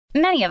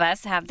Many of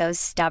us have those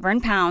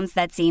stubborn pounds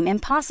that seem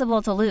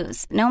impossible to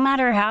lose, no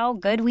matter how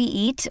good we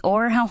eat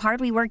or how hard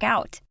we work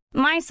out.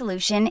 My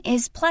solution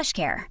is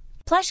PlushCare.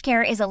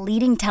 PlushCare is a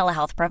leading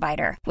telehealth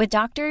provider with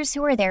doctors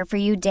who are there for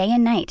you day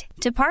and night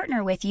to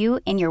partner with you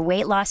in your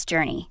weight loss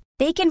journey.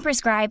 They can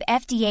prescribe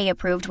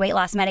FDA-approved weight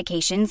loss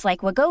medications like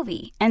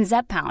Wegovy and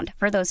Zepbound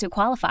for those who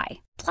qualify.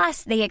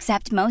 Plus, they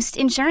accept most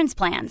insurance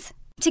plans.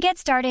 To get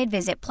started,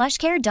 visit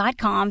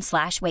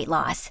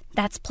plushcare.com/weightloss.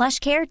 That's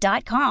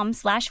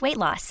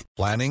plushcare.com/weightloss.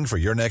 Planning for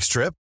your next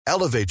trip?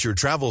 Elevate your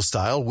travel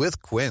style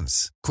with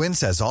Quince.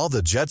 Quince has all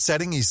the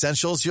jet-setting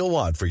essentials you'll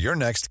want for your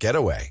next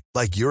getaway,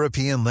 like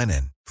European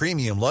linen,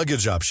 premium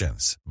luggage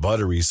options,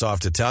 buttery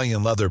soft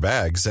Italian leather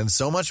bags, and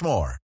so much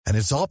more. And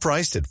it's all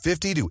priced at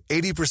 50 to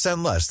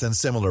 80% less than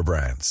similar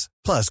brands.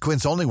 Plus,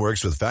 Quince only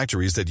works with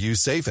factories that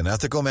use safe and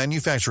ethical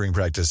manufacturing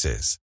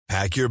practices.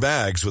 Pack your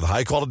bags with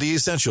high-quality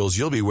essentials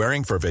you'll be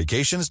wearing for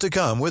vacations to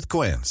come with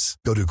Quince.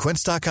 Go to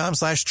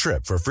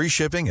quince.com/trip for free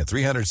shipping and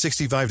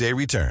 365-day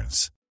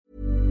returns.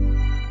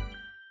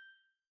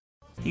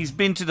 He's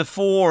been to the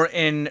fore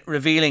in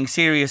revealing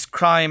serious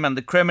crime and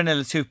the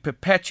criminals who've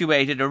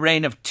perpetuated a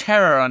reign of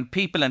terror on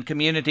people and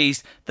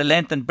communities the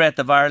length and breadth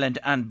of Ireland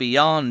and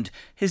beyond.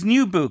 His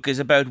new book is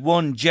about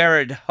one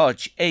Gerard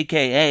Hutch,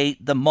 a.k.a.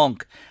 The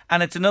Monk,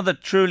 and it's another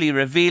truly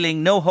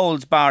revealing,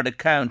 no-holds-barred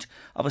account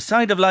of a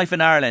side of life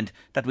in Ireland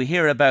that we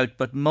hear about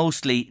but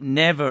mostly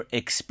never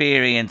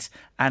experience.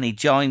 And he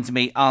joins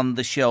me on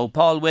the show.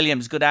 Paul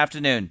Williams, good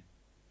afternoon.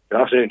 Good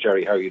afternoon,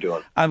 Jerry. How are you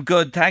doing? I'm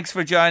good. Thanks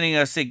for joining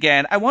us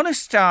again. I want to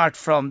start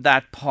from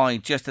that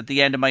point, just at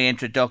the end of my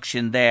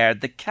introduction there.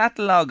 The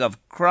catalogue of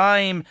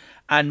crime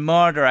and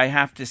murder, I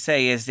have to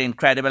say, is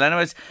incredible. And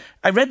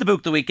I read the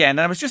book the weekend,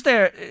 and I was just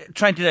there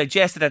trying to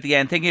digest it at the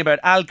end, thinking about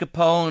Al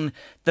Capone,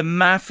 the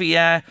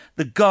Mafia,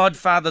 The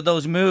Godfather,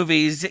 those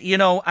movies, you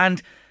know,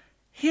 and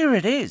here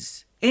it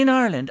is, in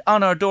Ireland,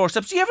 on our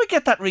doorsteps. Do you ever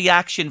get that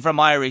reaction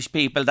from Irish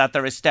people that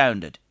they're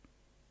astounded?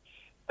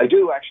 I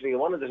do, actually.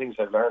 One of the things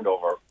I've learned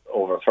over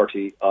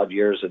 30-odd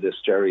years of this,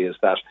 Jerry, is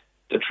that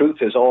the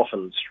truth is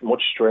often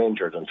much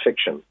stranger than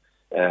fiction.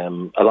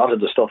 A lot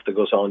of the stuff that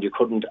goes on you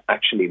couldn't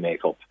actually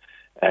make up.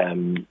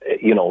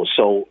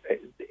 So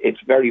it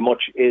very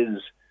much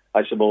is,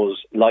 I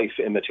suppose, life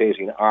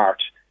imitating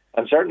art.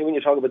 And certainly when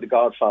you talk about The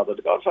Godfather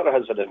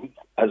has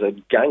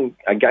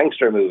a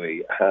gangster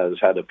movie, has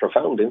had a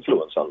profound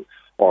influence on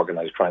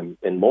organised crime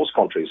in most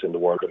countries in the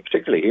world, and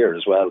particularly here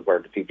as well, where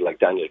the people like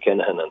Daniel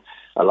Kinahan and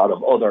a lot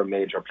of other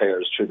major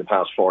players through the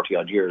past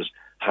 40-odd years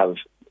have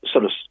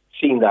sort of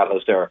seen that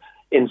as their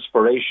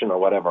inspiration or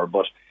whatever.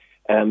 But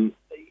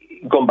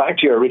going back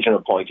to your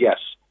original point, yes,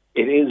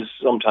 it is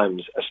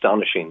sometimes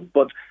astonishing,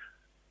 but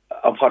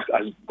of what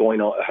has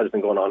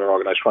been going on in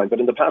organised crime. But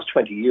in the past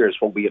 20 years,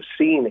 what we have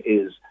seen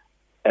is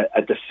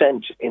a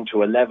descent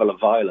into a level of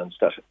violence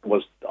that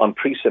was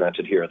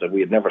unprecedented here, that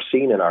we had never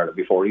seen in Ireland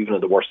before, even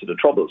in the worst of the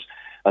Troubles.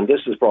 And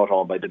this is brought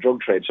on by the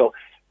drug trade. So,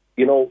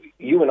 you know,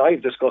 you and I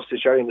have discussed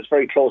this, Jerry, and it's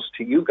very close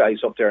to you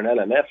guys up there in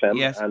LMFM,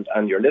 yes,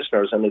 and your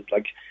listeners. And it's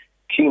like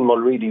Keane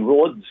Mulready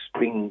Rhodes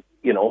being,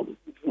 you know,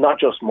 not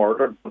just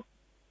murdered, but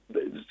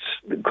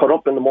cut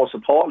up in the most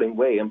appalling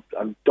way and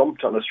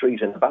dumped on the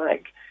street in a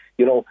bag.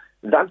 You know,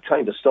 that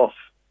kind of stuff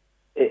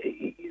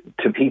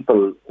to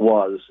people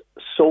was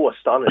so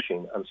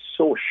astonishing and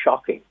so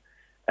shocking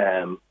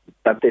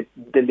that they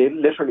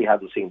literally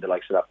hadn't seen the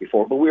likes of that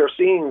before. But we are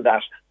seeing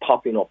that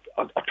popping up,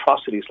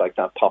 atrocities like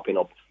that popping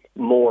up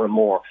more and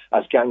more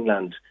as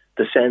gangland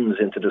descends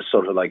into this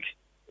sort of like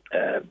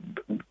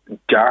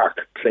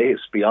dark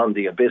place beyond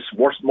the abyss,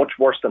 much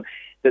worse than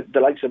the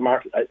likes of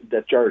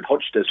that Gerard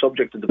Hutch, the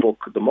subject of the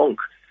book, The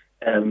Monk.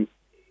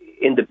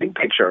 In the big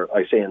picture,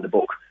 I say in the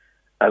book,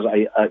 as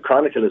I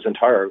chronicle his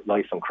entire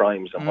life and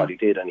crimes and what he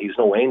did, and he's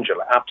no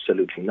angel,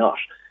 absolutely not.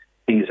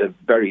 He's a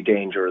very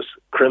dangerous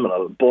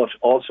criminal, but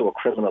also a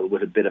criminal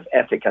with a bit of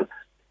ethic. And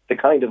the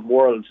kind of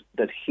world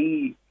that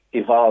he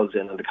evolves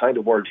in and the kind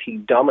of world he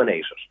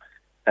dominated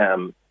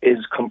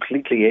is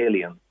completely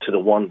alien to the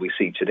one we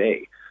see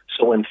today.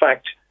 So, in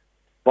fact,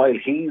 while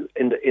he,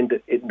 in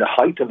the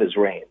height of his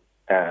reign,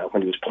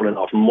 when he was pulling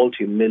off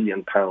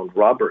multi-million-pound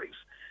robberies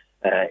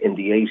in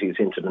the 80s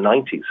into the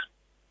 90s,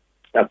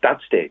 at that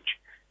stage,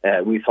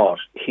 we thought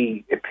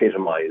he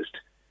epitomised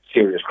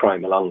serious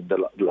crime along the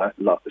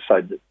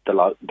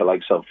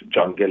likes of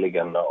John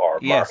Gilligan or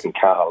Martin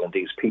Cahill and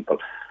these people.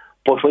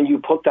 But when you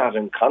put that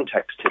in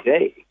context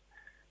today,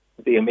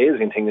 the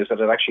amazing thing is that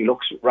it actually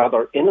looks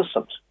rather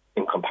innocent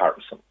in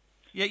comparison.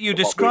 Yeah, you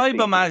describe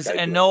him as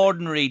an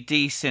ordinary,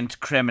 decent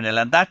criminal,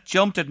 and that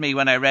jumped at me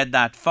when I read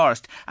that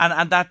first,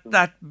 and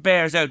that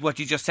bears out what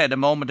you just said a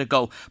moment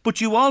ago.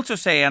 But you also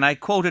say, and I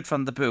quoted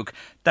from the book,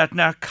 that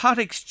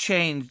narcotics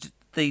changed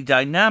the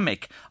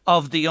dynamic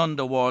of the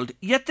underworld,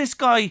 yet this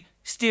guy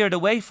steered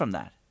away from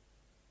that.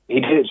 He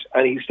did,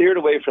 and he steered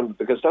away from it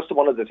because that's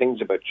one of the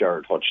things about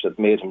Gerard Hutch that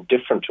made him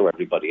different to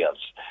everybody else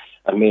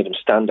and made him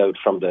stand out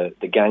from the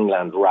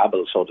gangland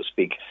rabble, so to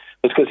speak,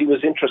 because he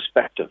was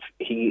introspective.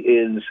 He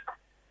is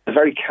a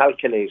very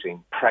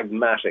calculating,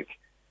 pragmatic,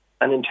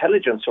 and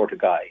intelligent sort of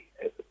guy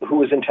who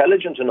was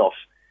intelligent enough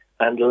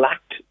and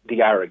lacked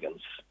the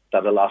arrogance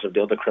that a lot of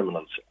the other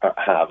criminals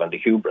have and the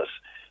hubris,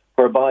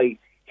 whereby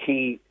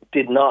he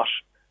did not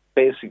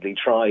basically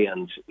try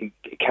and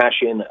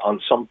cash in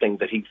on something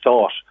that he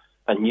thought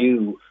and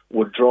knew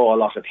would draw a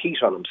lot of heat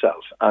on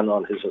himself and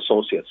on his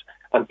associates,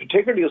 and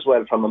particularly as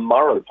well from a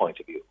moral point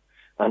of view.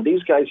 And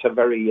these guys have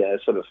very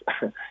sort of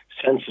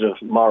sensitive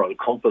moral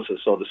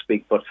compasses, so to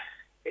speak, but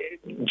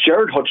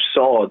Gerard Hutch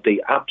saw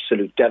the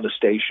absolute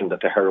devastation that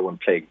the heroin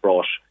plague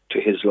brought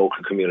to his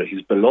local community,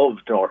 his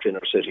beloved North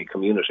Inner City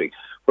community,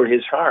 where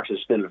his heart is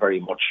still very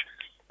much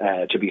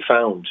to be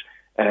found.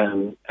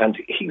 And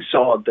he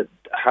saw that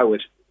how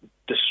it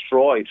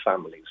destroyed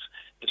families,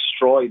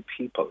 destroyed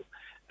people,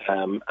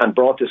 and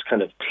brought this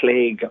kind of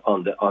plague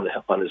on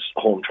his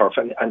home turf.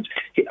 And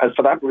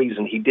for that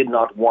reason, he did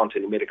not want,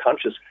 and he made a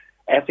conscious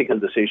ethical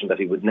decision that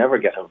he would never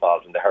get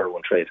involved in the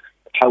heroin trade.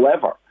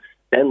 However,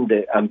 then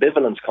the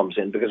ambivalence comes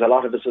in, because a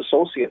lot of his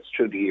associates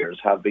through the years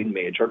have been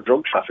major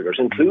drug traffickers,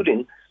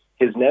 including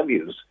his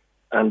nephews,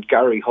 and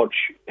Gary Hutch,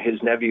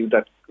 his nephew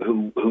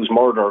whose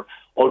murder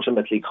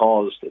ultimately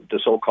caused the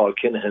so-called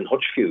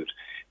Kinahan-Hutch feud.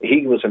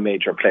 He was a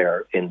major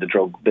player in the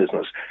drug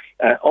business.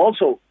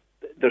 Also,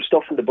 there's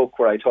stuff in the book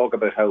where I talk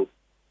about how,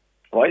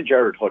 while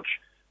Gerard Hutch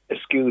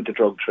eschewed the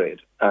drug trade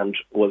and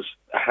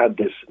had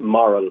this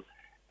moral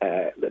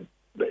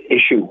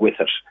issue with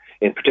it,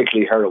 in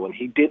particularly heroin,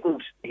 he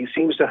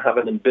seems to have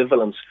an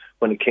ambivalence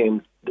when it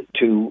came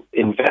to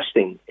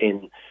investing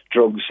in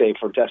drugs, say,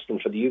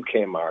 destined for the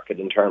UK market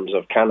in terms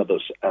of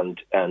cannabis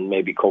and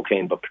maybe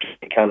cocaine, but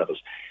particularly cannabis.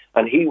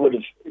 And he would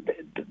have,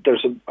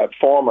 there's a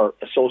former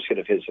associate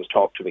of his has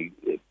talked to me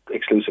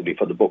exclusively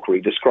for the book, where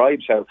he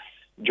describes how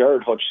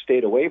Gerard Hutch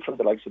stayed away from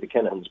the likes of the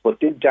Kinahans,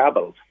 but did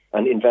dabble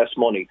and invest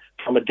money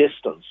from a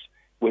distance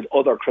with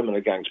other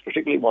criminal gangs,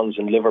 particularly ones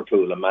in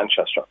Liverpool and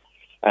Manchester,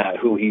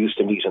 who he used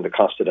to meet in the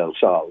Costa del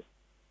Sol.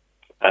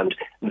 And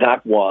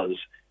that was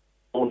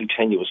only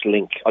tenuous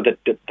link, or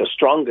the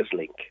strongest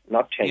link,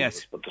 not tenuous,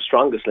 yes, but the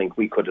strongest link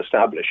we could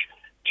establish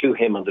to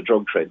him and the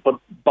drug trade. But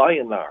by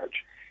and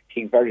large,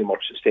 he very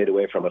much stayed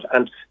away from it.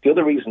 And the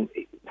other reason,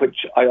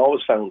 which I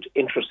always found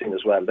interesting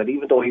as well, that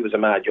even though he was a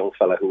mad young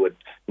fella who had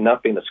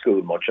not been at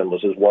school much and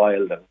was as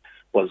wild and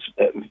was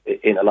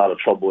in a lot of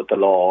trouble with the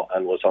law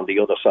and was on the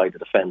other side of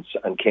the fence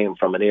and came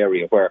from an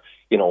area where,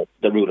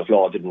 the rule of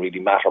law didn't really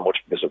matter much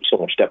because of so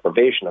much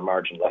deprivation and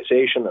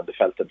marginalisation, and they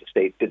felt that the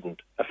state didn't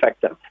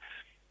affect them.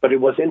 But it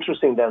was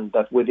interesting then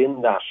that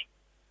within that,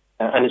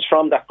 and it's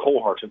from that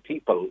cohort of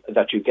people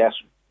that you get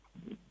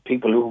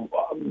people who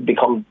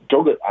become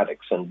drug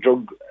addicts and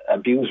drug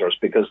abusers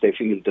because they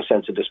feel the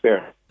sense of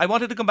despair. I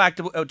wanted to come back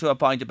to a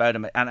point about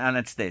him, and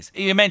it's this.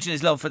 You mentioned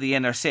his love for the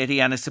inner city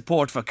and his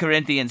support for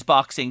Corinthians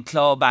Boxing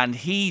Club, and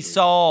he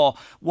saw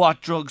what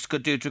drugs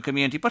could do to a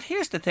community. But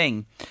here's the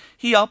thing.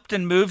 He upped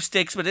and moved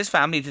sticks with his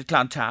family to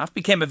Clontarf,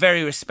 became a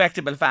very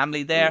respectable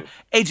family there,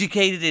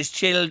 educated his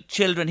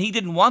children. He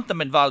didn't want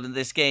them involved in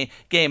this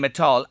game at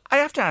all. I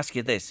have to ask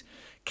you this.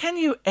 Can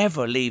you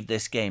ever leave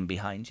this game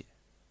behind you?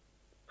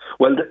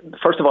 Well,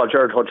 first of all,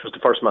 Gerard Hutch was the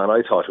first man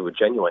I thought who had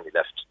genuinely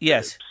left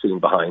the scene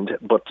behind.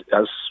 But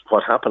as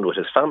what happened with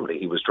his family,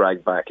 he was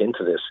dragged back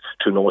into this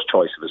through no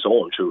choice of his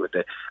own, through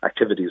the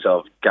activities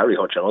of Gary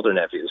Hutch and other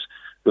nephews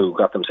who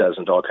got themselves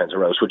into all kinds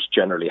of rows, which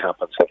generally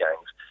happens in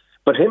gangs.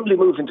 But him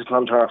moving to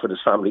Clontarf with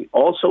his family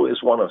also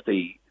is one of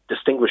the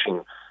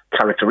distinguishing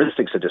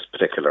characteristics of this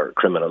particular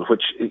criminal,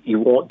 which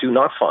you do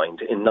not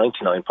find in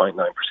 99.9%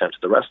 of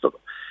the rest of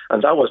them.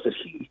 And that was that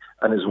he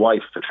and his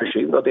wife, Patricia,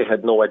 even though they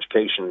had no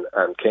education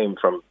and came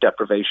from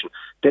deprivation,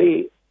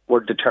 they were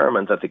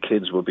determined that the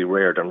kids would be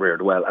reared and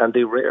reared well. And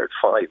they reared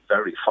 5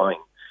 very fine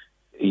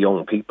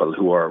young people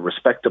who are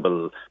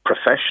respectable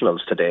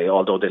professionals today,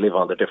 although they live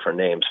under different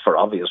names for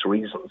obvious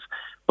reasons.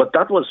 But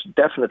that was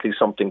definitely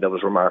something that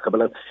was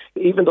remarkable. And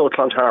even though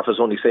Clontarf is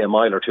only, say, a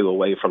mile or two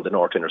away from the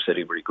North Inner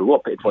City where he grew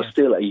up, it was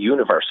still a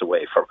universe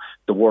away from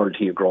the world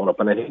he had grown up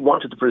in. And he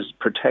wanted to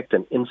protect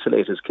and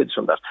insulate his kids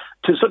from that.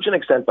 To such an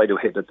extent, by the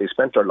way, that they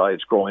spent their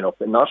lives growing up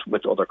not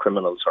with other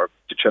criminals or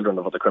the children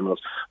of other criminals,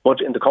 but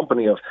in the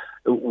company of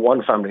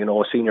one family,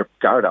 a senior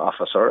Garda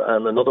officer,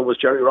 and another was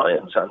Jerry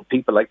Ryan's and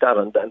people like that.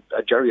 And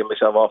Jerry and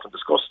myself often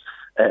discussed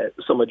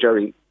some of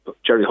Jerry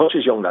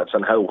Hutch's young lads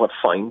and what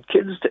fine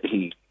kids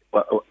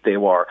they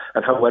were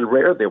and how well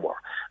reared they were.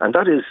 And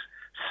that is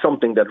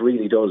something that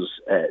really does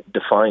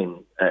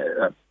define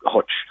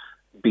Hutch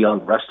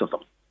beyond the rest of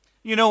them.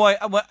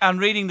 I'm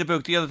reading the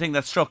book. The other thing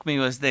that struck me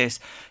was this.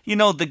 The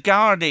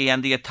Gardaí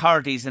and the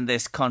authorities in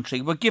this country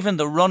were given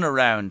the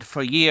runaround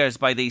for years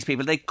by these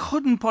people. They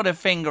couldn't put a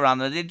finger on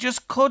them. They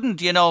just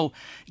couldn't,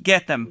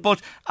 get them.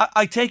 But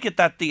I take it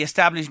that the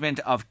establishment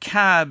of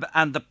CAB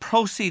and the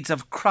Proceeds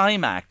of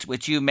Crime Act,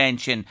 which you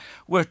mentioned,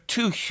 were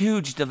 2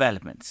 huge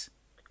developments.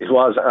 It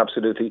was,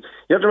 absolutely.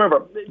 You have to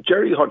remember,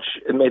 Jerry Hutch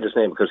made his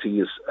name because he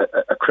is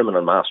a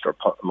criminal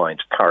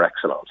mastermind par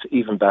excellence,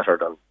 even better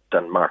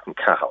than Martin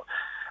Cahill.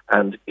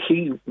 And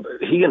he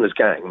and his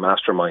gang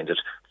masterminded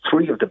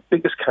 3 of the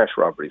biggest cash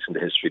robberies in the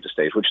history of the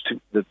state, which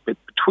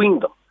between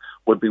them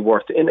would be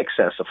worth in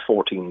excess of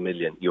 14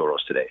 million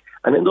euros today.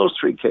 And in those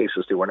three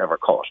cases, they were never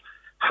caught.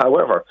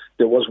 However,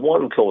 there was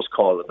one close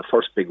call in the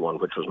first big one,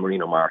 which was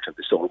Marino Martin.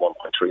 They stole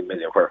 1.3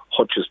 million, where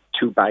Hutch's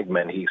two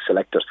bagmen he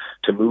selected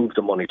to move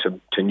the money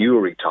to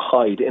Newry to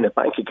hide in a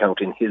bank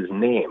account in his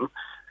name.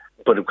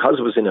 But because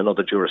it was in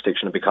another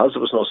jurisdiction, and because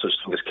there was no such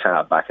thing as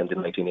CAB back in the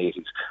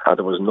 1980s, and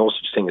there was no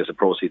such thing as a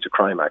Proceeds of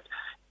Crime Act,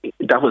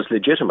 that was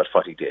legitimate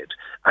what he did.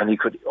 And he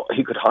could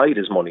hide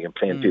his money in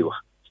plain view.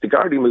 The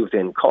Gardaí moved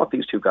in, caught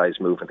these two guys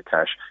moving the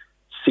cash,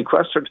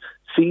 sequestered,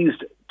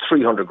 seized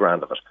 300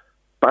 grand of it.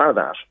 Bar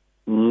that,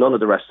 none of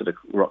the rest of the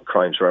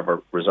crimes were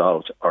ever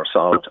resolved or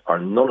solved, or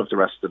none of the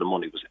rest of the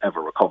money was ever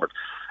recovered.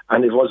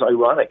 And it was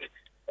ironic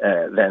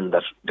then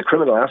that the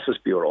Criminal Assets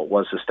Bureau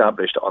was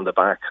established on the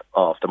back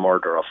of the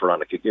murder of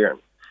Veronica Guerin.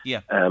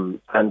 Yeah.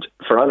 And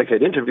Veronica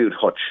had interviewed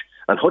Hutch,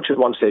 and Hutch at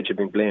one stage had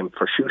been blamed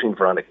for shooting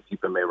Veronica.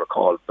 People may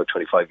recall, about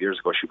 25 years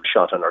ago, she was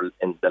shot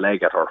in the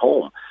leg at her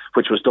home,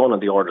 which was done on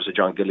the orders of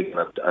John Gilligan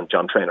and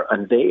John Traynor.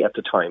 And they, at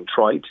the time,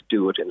 tried to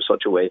do it in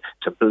such a way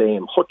to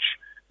blame Hutch.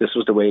 This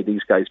was the way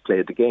these guys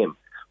played the game.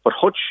 But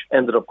Hutch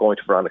ended up going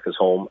to Veronica's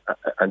home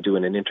and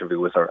doing an interview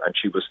with her, and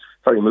she was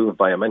very moved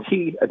by him. And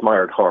he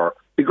admired her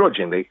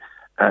begrudgingly,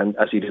 and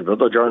as he did with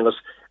other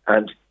journalists,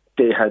 and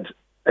they had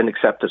an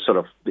accepted sort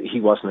of, he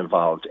wasn't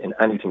involved in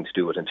anything to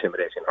do with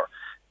intimidating her.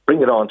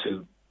 Bring it on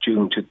to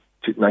June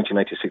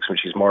 1996 when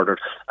she's murdered,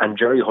 and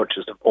Gerry Hutch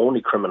is the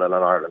only criminal in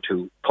Ireland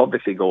who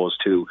publicly goes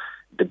to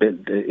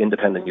the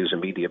Independent News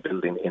and Media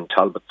building in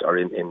Talbot, or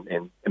in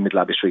Middle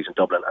Abbey Street in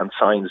Dublin, and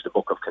signs the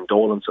book of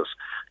condolences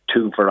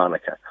for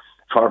Veronica,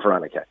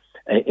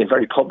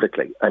 very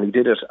publicly. And he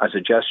did it as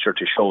a gesture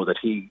to show that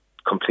he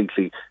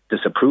completely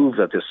disapproved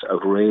of this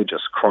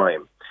outrageous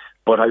crime.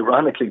 But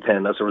ironically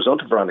then, as a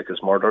result of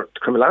Veronica's murder, the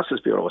Criminal Assets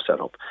Bureau was set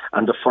up,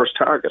 and the first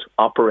target,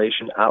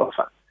 Operation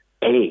Alpha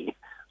A,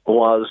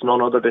 was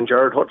none other than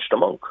Gerard Hutch, the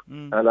monk.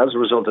 And as a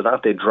result of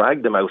that, they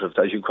dragged him out of,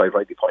 as you quite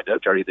rightly pointed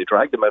out, Jerry, they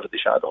dragged him out of the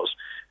shadows,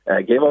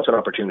 gave us an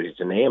opportunity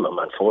to name him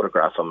and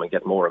photograph him and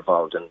get more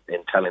involved in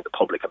telling the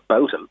public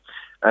about him.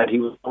 And he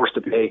was forced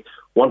to pay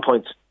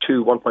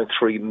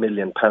 1.3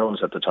 million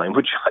pounds at the time,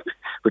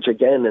 which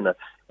again, in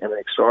an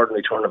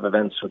extraordinary turn of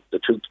events, with the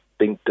truth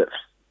being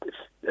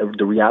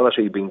the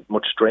reality being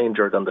much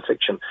stranger than the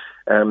fiction,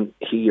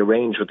 he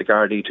arranged with the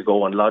Gardaí to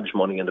go and lodge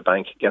money in the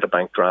bank, get a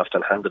bank draft,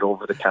 and hand it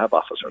over to the cab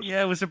officers.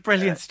 Yeah, it was a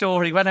brilliant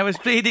story. When I was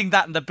reading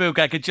that in the book,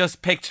 I could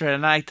just picture it,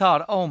 and I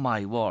thought, oh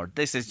my word,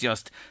 this is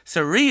just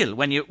surreal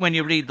when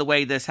you read the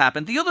way this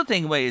happened. The other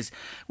thing was,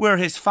 where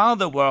his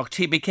father worked,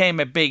 he became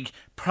a big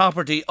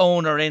property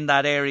owner in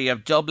that area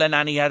of Dublin,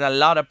 and he had a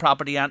lot of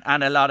property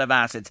and a lot of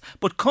assets.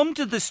 But come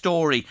to the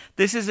story.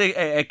 This is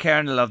a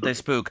kernel of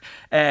this book.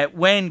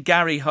 When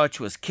Gary Hutch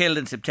was killed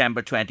in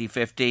September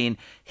 2015,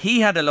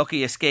 he had a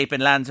lucky escape in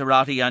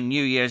Lanzarote on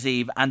New Year's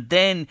Eve, and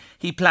then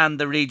he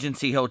planned the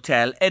Regency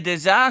Hotel. A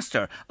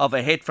disaster of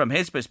a hit from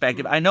his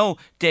perspective. I know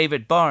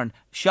David Byrne,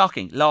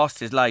 shocking, lost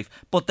his life,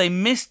 but they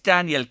missed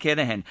Daniel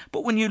Kinahan.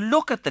 But when you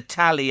look at the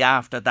tally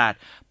after that,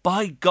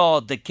 by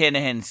God, the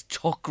Kinahans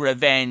took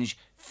revenge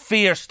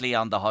fiercely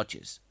on the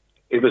Hutches.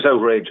 It was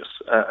outrageous,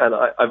 and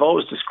I've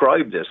always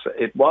described this.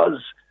 It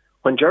was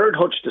when Gerard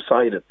Hutch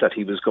decided that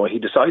he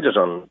decided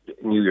on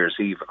New Year's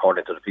Eve,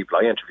 according to the people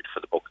I interviewed for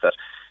the book, that,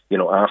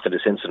 after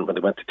this incident, when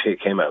they went to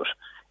take him out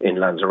in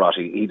Lanzarote,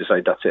 he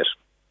decided, that's it.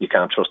 You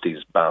can't trust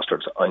these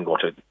bastards. I'm going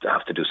to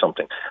have to do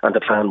something. And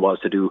the plan was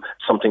to do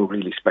something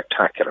really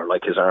spectacular,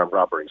 like his armed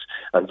robberies.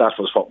 And that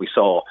was what we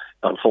saw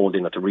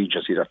unfolding at the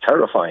Regency, that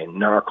terrifying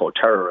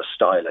narco-terrorist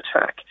style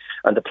attack.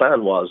 And the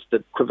plan was the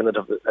equivalent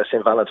of a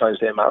St. Valentine's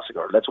Day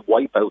massacre. Let's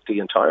wipe out the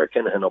entire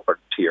Kinahan upper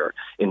tier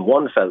in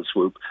one fell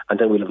swoop, and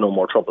then we'll have no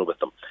more trouble with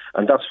them.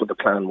 And that's what the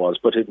plan was.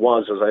 But it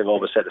was, as I've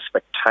always said, a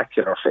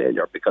spectacular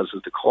failure, because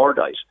of the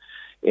cordite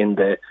in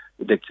the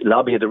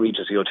lobby of the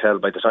Regency Hotel.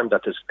 By the time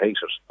that dissipated,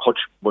 Hutch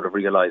would have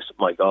realised,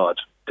 my God,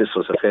 this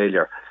was a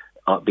failure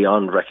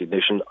beyond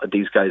recognition.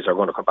 These guys are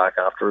going to come back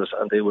after us,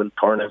 and they will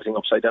turn everything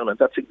upside down. And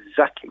that's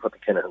exactly what the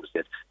Kinahans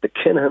did. The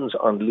Kinahans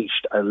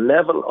unleashed a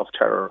level of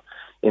terror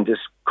in this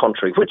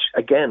country, which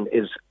again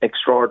is an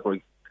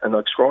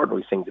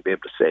extraordinary thing to be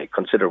able to say,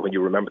 consider when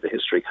you remember the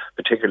history,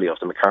 particularly of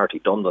the McCarthy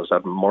Dundas,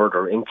 that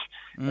Murder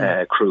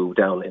Inc. Crew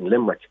down in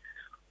Limerick.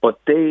 But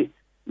they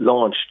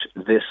launched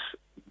this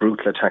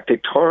brutal attack. They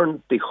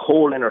turned the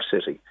whole inner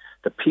city,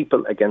 the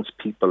people against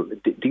people,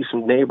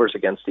 decent neighbours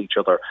against each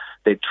other.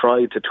 They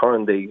tried to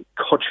turn the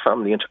Hutch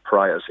family into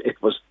pariahs.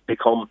 It was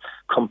become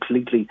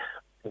completely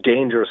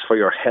dangerous for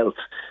your health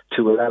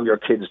to allow your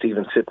kids to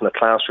even sit in a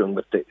classroom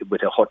with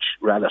a Hutch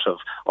relative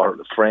or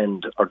a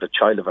friend, or the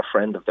child of a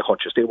friend of the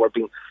Hutches.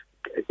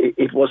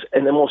 It was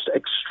in the most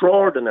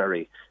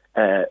extraordinary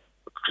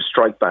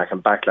strike back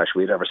and backlash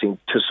we had ever seen,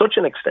 to such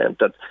an extent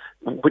that,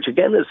 which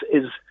again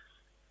is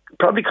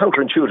probably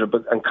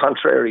counterintuitive and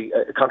contrary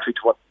to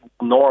what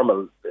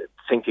normal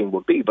thinking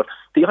would be, but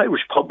the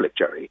Irish public,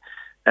 Jerry,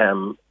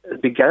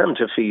 began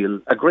to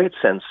feel a great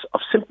sense of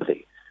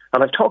sympathy.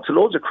 And I've talked to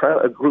loads of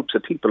groups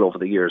of people over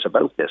the years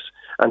about this,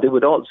 and they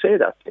would all say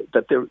that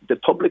the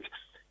public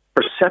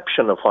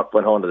perception of what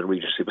went on at the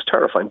Regency was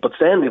terrifying. But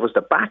then it was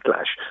the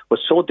backlash was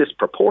so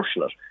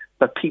disproportionate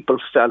that people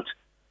felt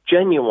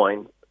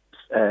genuine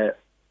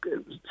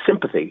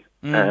sympathy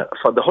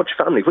for the Hutch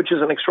family, which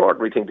is an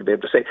extraordinary thing to be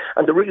able to say.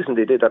 And the reason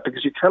they did that,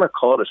 because you cannot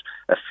call it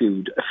a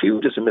feud. A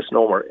feud is a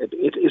misnomer.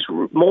 It is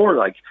more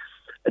like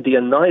the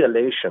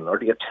annihilation or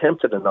the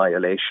attempted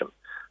annihilation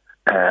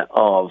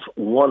of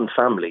one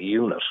family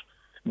unit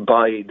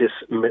by this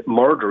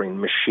murdering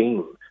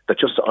machine that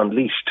just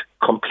unleashed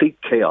complete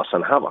chaos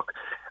and havoc.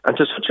 And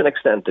to such an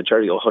extent that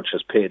Jerry O'Hutch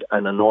has paid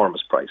an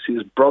enormous price.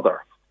 His brother,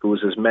 who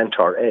was his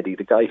mentor, Eddie,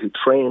 the guy who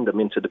trained him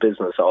into the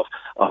business of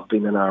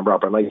being an armed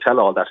robber. And I tell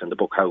all that in the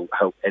book,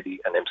 how Eddie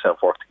and himself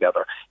worked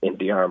together in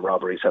the armed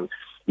robberies. And,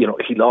 you know,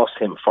 he lost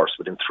him first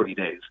within 3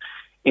 days.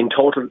 In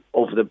total,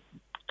 over the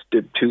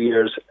 2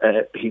 years,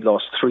 he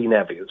lost 3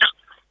 nephews.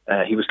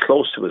 He was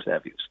close to his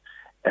nephews.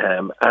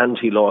 And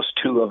he lost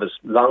 2 of his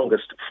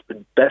longest,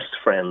 best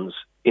friends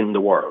in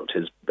the world,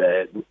 his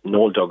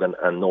Noel Duggan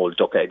and Noel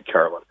Duckhead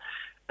Kerwin.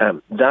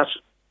 That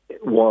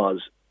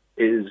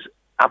is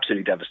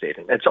absolutely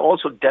devastating. It's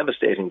also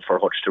devastating for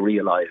Hutch to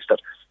realise that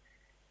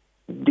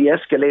the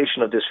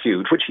escalation of this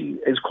feud, which he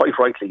is quite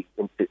rightly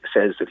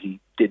says that he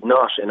did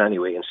not in any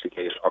way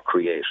instigate or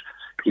create,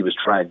 he was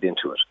dragged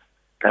into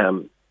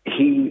it.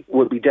 He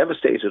would be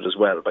devastated as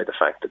well by the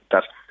fact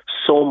that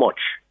so much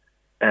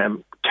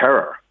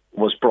terror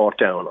was brought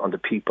down on the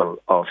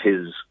people of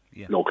his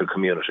local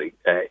community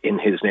in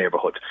his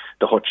neighbourhood,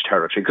 the Hutch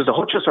territory, because the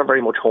Hutches are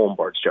very much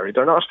homebirds, Jerry.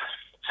 They're not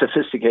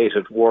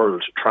sophisticated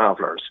world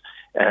travellers.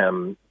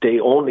 They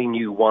only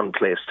knew one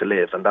place to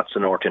live, and that's the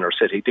North Inner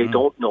City. They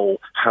don't know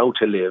how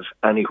to live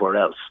anywhere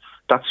else.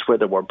 That's where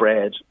they were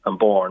bred and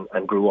born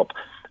and grew up.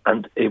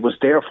 And it was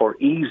therefore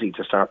easy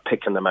to start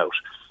picking them out.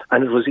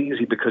 And it was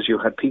easy because you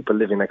had people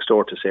living next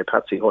door to, say,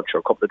 Patsy Hutch, or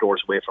a couple of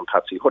doors away from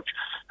Patsy Hutch,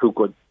 who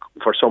could,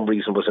 for some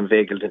reason, was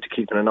inveigled into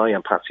keeping an eye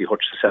on Patsy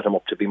Hutch to set him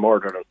up to be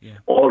murdered. And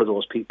all of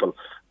those people,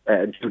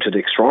 due to the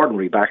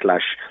extraordinary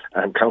backlash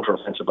and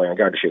counter-offensive by An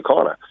Garda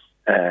Síochána,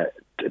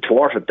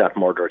 thwarted that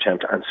murder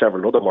attempt and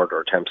several other murder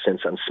attempts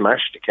since, and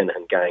smashed the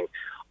Kinahan gang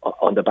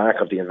on the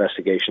back of the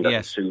investigation that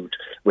ensued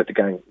with the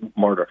gang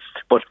murder.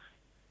 But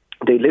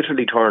they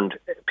literally turned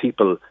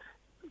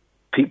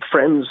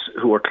friends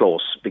who were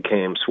close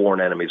became sworn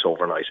enemies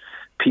overnight.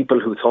 People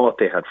who thought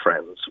they had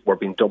friends were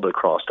being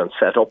double-crossed and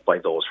set up by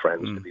those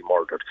friends to be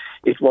murdered.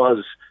 It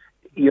was,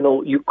 you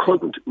know, you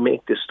couldn't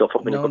make this stuff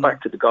up. When you go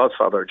back to The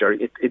Godfather,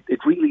 Jerry, it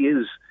really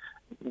is.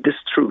 This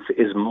truth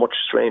is much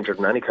stranger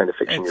than any kind of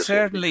fiction. It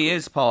certainly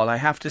is, Paul. I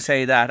have to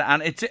say that.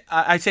 And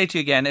I say to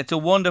you again, it's a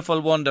wonderful,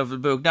 wonderful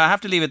book. Now, I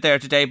have to leave it there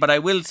today, but I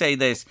will say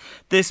this.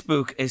 This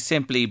book is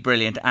simply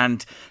brilliant,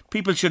 and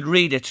people should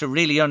read it to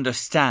really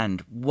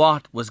understand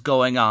what was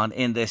going on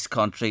in this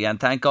country. And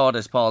thank God,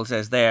 as Paul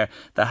says there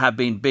have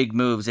been big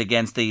moves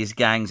against these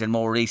gangs in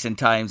more recent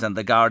times, and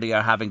the Gardaí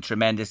are having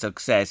tremendous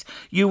success.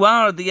 You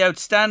are the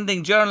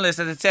outstanding journalist,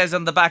 as it says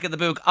on the back of the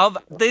book, of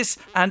this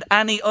and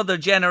any other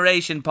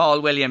generation,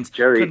 Paul Williams.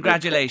 Jerry,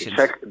 congratulations.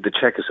 The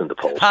check is in the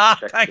post.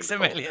 Thanks a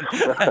million.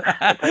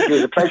 Thank you.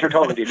 It's a pleasure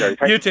talking to you,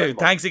 Jerry. You too.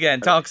 Thanks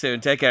again. Talk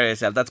soon. Take care of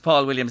yourself. That's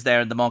Paul Williams there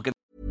in the Monk.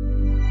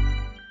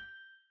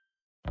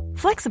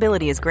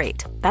 Flexibility is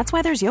great. That's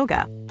why there's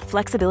yoga.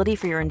 Flexibility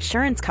for your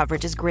insurance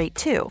coverage is great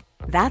too.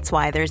 That's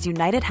why there's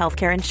United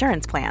Healthcare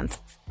Insurance Plans.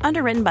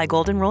 Underwritten by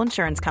Golden Rule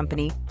Insurance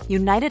Company,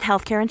 United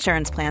Healthcare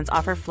Insurance Plans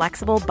offer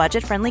flexible,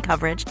 budget-friendly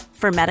coverage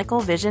for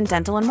medical, vision,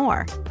 dental, and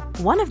more.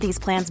 One of these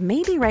plans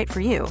may be right for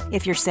you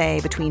if you're, say,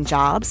 between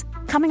jobs,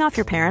 coming off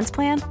your parents'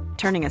 plan,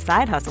 turning a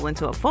side hustle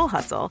into a full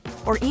hustle,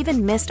 or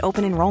even missed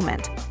open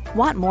enrollment.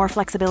 Want more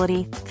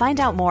flexibility? Find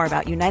out more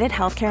about United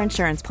Healthcare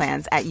Insurance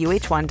Plans at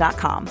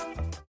uh1.com.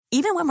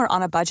 Even when we're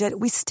on a budget,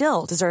 we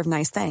still deserve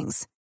nice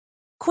things.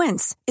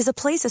 Quince is a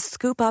place to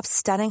scoop up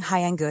stunning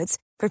high-end goods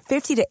for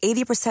 50 to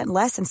 80%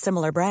 less than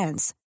similar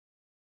brands.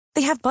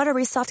 They have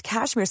buttery soft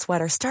cashmere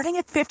sweaters starting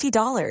at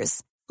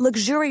 $50,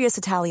 luxurious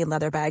Italian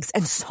leather bags,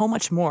 and so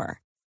much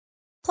more.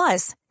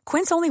 Plus,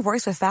 Quince only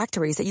works with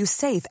factories that use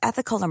safe,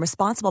 ethical, and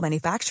responsible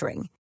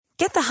manufacturing.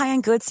 Get the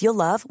high-end goods you'll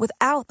love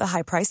without the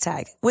high price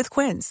tag with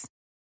Quince.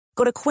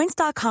 Go to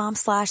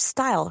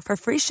quince.com/style for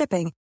free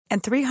shipping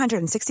and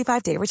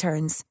 365-day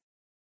returns.